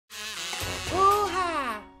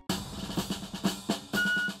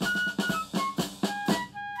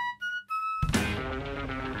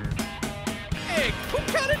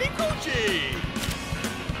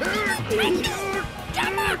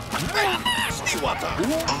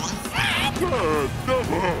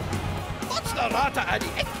Ostler rata adi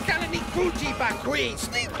ekkalani kuji bakui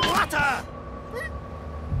sleep rata.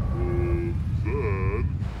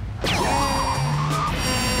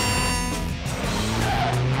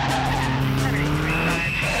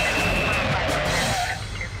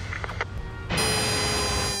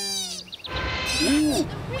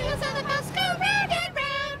 Wheels on the bus go round and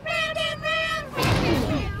round, round and round, round and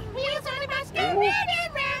round. Wheels on the bus go round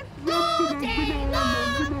and round all day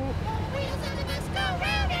long. Wheels on the bus go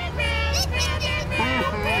round and round, round and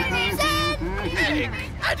round. Hey,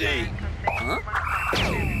 Addy! Huh?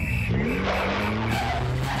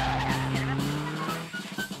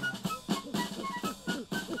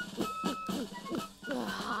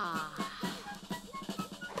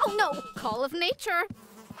 Oh no! Call of nature!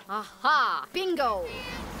 Aha! Bingo!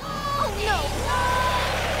 Oh no!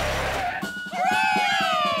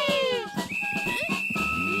 Hooray!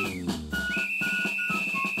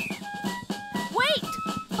 Wait!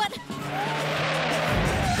 But...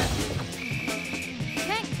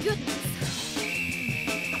 Thank goodness!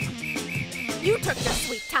 You took your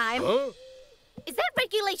sweet time. Huh? Is that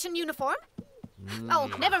regulation uniform? Oh,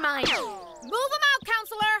 never mind. Move them out,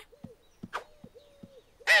 counselor!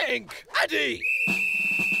 Ink! Addy!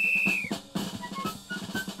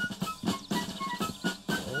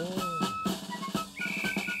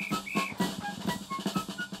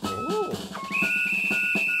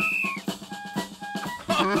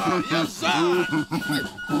 Yahzaa!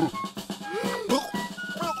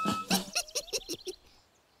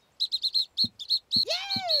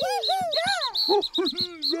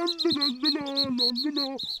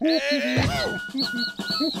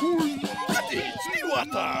 Addy,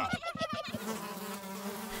 Sniwata!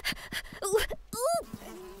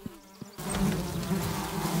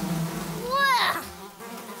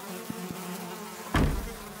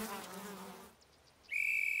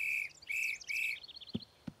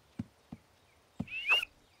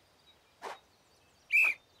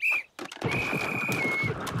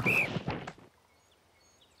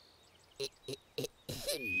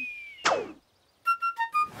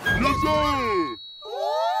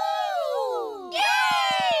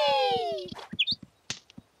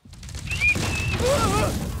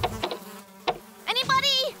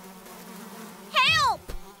 Anybody? Help!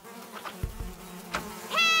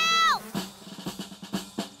 Help!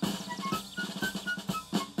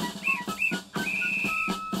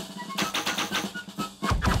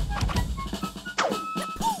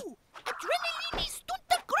 Adrenalinis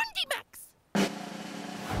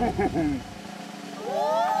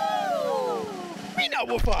Mina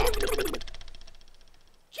Woofa!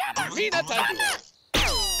 Mina Tandu!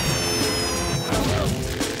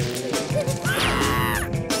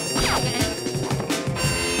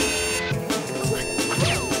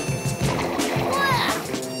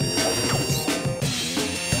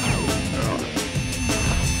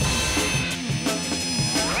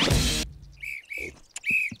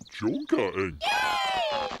 Junker-Eng.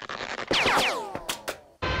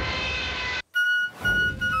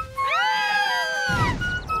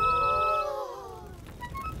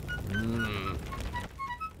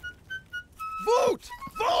 Vote!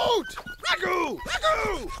 Vote! Ragu!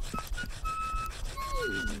 Ragu!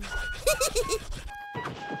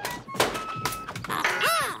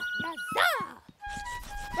 Aha! Yahzaa!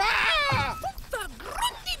 Ah! The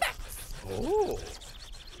Grundy Max! Oh!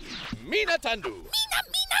 Mina Tandu! Mina,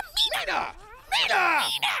 Mina, Mina! Mina!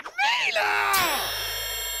 Mina! Mina!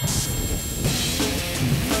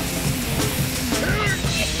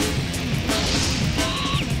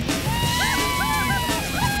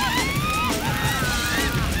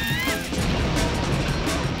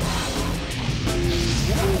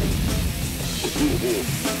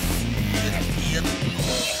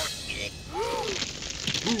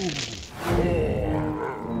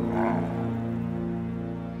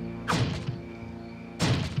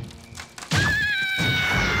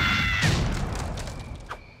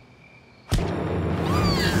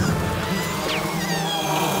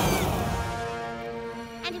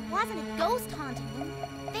 And it wasn't a ghost haunting them.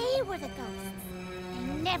 They were the ghosts.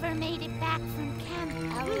 They never made it back from camp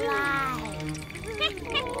alive.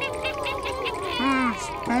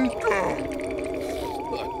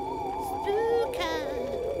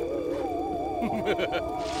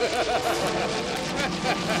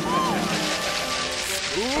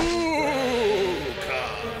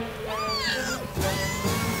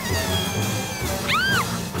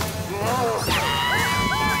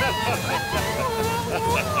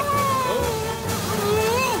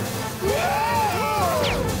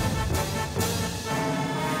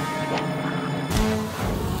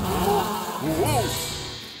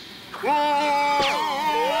 Yahzaa!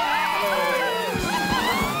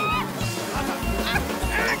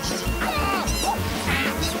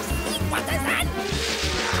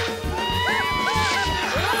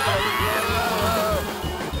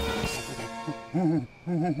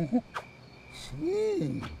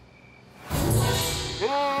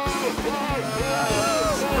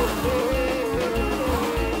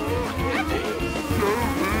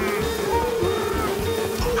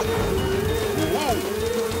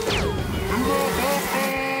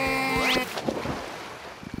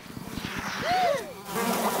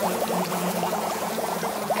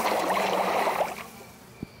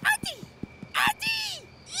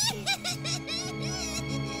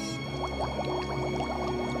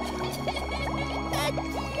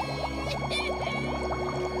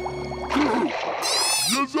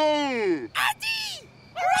 Eddie!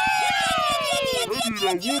 Eddie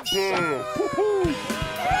the Whooper!